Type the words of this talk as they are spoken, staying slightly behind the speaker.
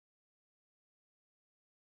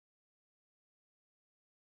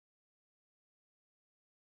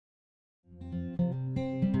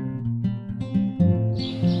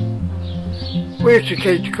We used to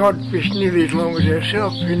catch codfish nearly as long as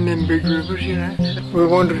ourselves in them big rivers, you know. We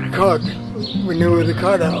wanted cod. We knew where the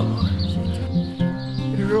cod are.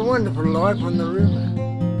 It was a wonderful life on the river.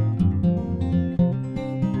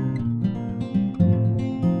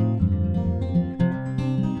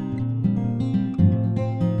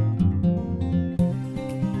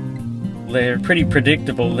 They're pretty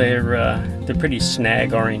predictable. They're pretty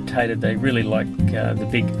snag orientated. They really like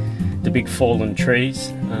the big fallen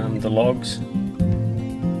trees, the logs.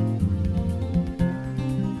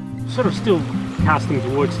 Sort of still casting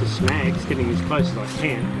towards the snags, getting as close as I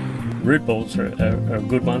can. Root balls are a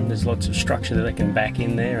good one. There's lots of structure that they can back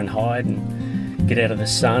in there and hide and get out of the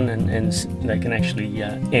sun, and they can actually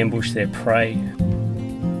ambush their prey.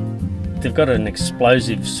 They've got an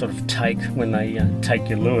explosive sort of take when they take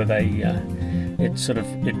your lure.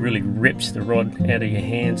 It really rips the rod out of your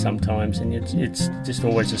hand sometimes, and it's just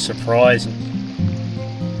always a surprise.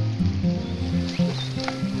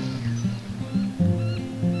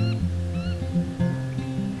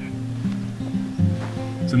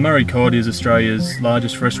 The Murray cod is Australia's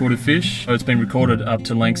largest freshwater fish. It's been recorded up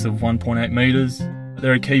to lengths of 1.8 metres.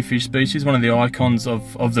 They're a key fish species, one of the icons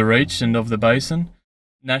of the reach and of the basin.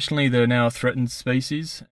 Nationally, they're now a threatened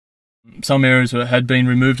species. Some areas had been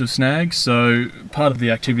removed of snags, so part of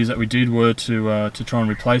the activities that we did were to try and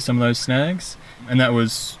replace some of those snags, and that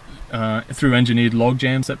was through engineered log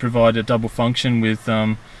jams that provide a double function with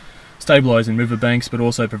stabilising riverbanks, but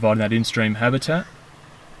also providing that in-stream habitat.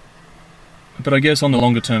 But I guess on the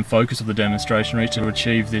longer term focus of the demonstration reach, to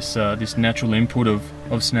achieve this natural input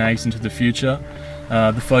of snags into the future,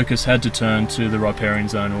 the focus had to turn to the riparian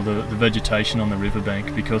zone, or the vegetation on the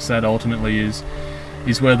riverbank, because that ultimately is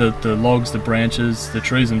where the logs, the branches, the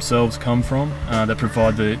trees themselves come from, that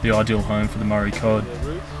provide the ideal home for the Murray cod.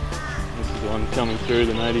 This is one coming through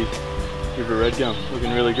the native river red gum,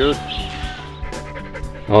 looking really good.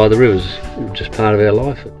 Oh, the river's just part of our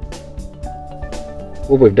life.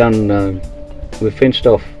 What we've done, we've fenced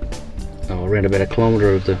off around about 1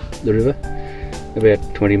 kilometre of the river,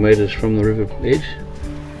 about 20 metres from the river edge,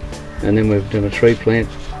 and then we've done a tree plant,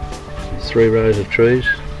 3 rows of trees,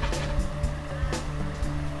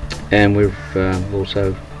 and we've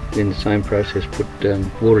also in the same process put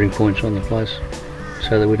watering points on the place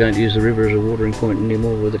so that we don't use the river as a watering point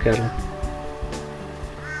anymore with the cattle.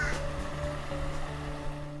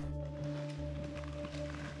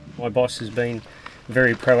 My boss has been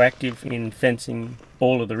very proactive in fencing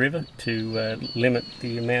all of the river to limit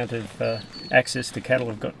the amount of access the cattle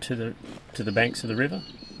have got to the banks of the river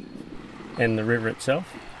and the river itself.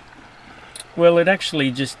 Well, it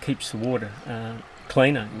actually just keeps the water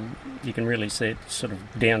cleaner. You can really see it sort of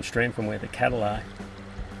downstream from where the cattle are.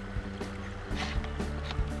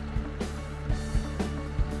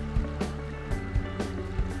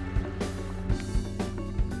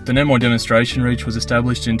 The Namoi Demonstration Reach was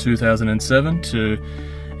established in 2007 to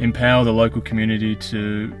empower the local community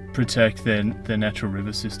to protect their natural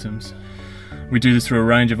river systems. We do this through a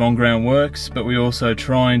range of on-ground works, but we also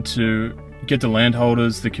trying to get the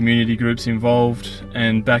landholders, the community groups involved,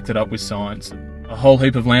 and back that up with science. A whole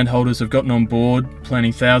heap of landholders have gotten on board,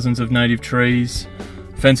 planting thousands of native trees,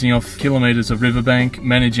 fencing off kilometres of riverbank,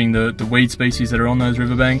 managing the weed species that are on those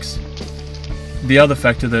riverbanks. The other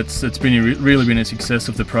factor that's really been a success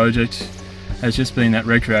of the project has just been that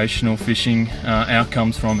recreational fishing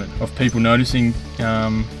outcomes from it, of people noticing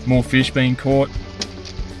more fish being caught.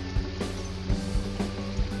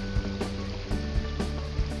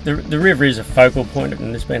 The river is a focal point,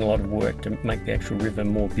 and there's been a lot of work to make the actual river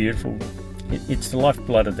more beautiful. It's the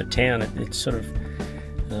lifeblood of the town. It's sort of,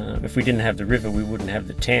 if we didn't have the river, we wouldn't have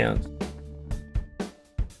the town.